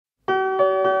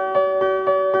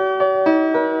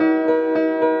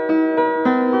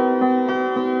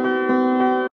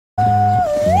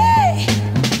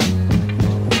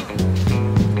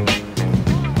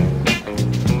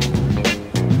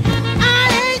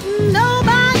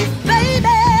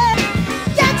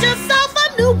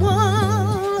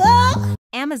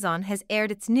Amazon has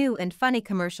aired its new and funny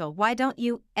commercial Why Don't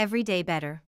You, Every Day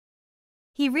Better.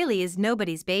 He really is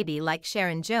nobody's baby like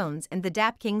Sharon Jones and the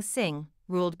Dap Kings sing,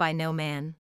 ruled by no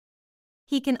man.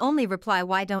 He can only reply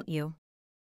why don't you?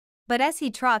 But as he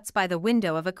trots by the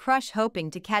window of a crush hoping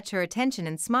to catch her attention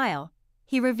and smile,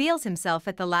 he reveals himself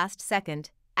at the last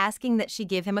second, asking that she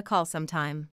give him a call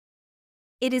sometime.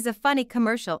 It is a funny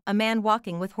commercial, a man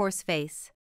walking with horse face.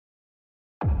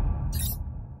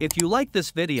 If you like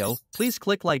this video, please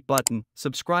click like button,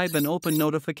 subscribe and open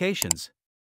notifications.